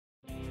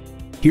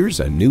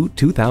Here's a new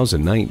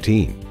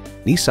 2019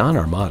 Nissan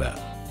Armada.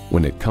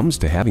 When it comes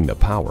to having the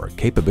power,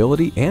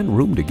 capability, and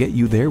room to get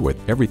you there with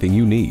everything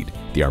you need,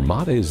 the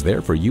Armada is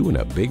there for you in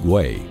a big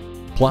way.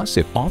 Plus,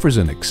 it offers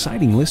an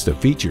exciting list of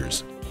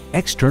features: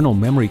 external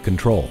memory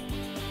control,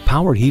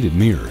 power heated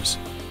mirrors,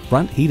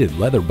 front heated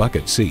leather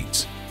bucket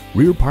seats,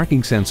 rear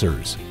parking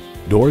sensors,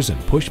 doors and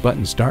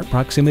push-button start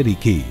proximity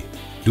key,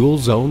 dual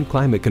zone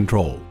climate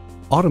control,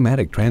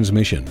 automatic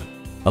transmission,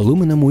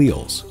 aluminum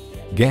wheels,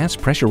 gas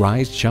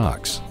pressurized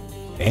shocks,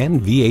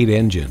 and V8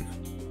 engine.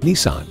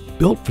 Nissan,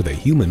 built for the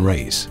human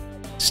race.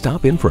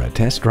 Stop in for a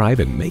test drive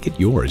and make it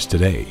yours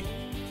today.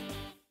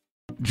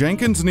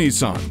 Jenkins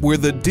Nissan, where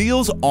the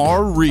deals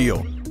are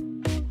real.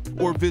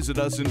 Or visit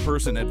us in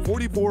person at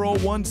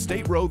 4401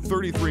 State Road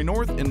 33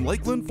 North in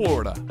Lakeland,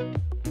 Florida.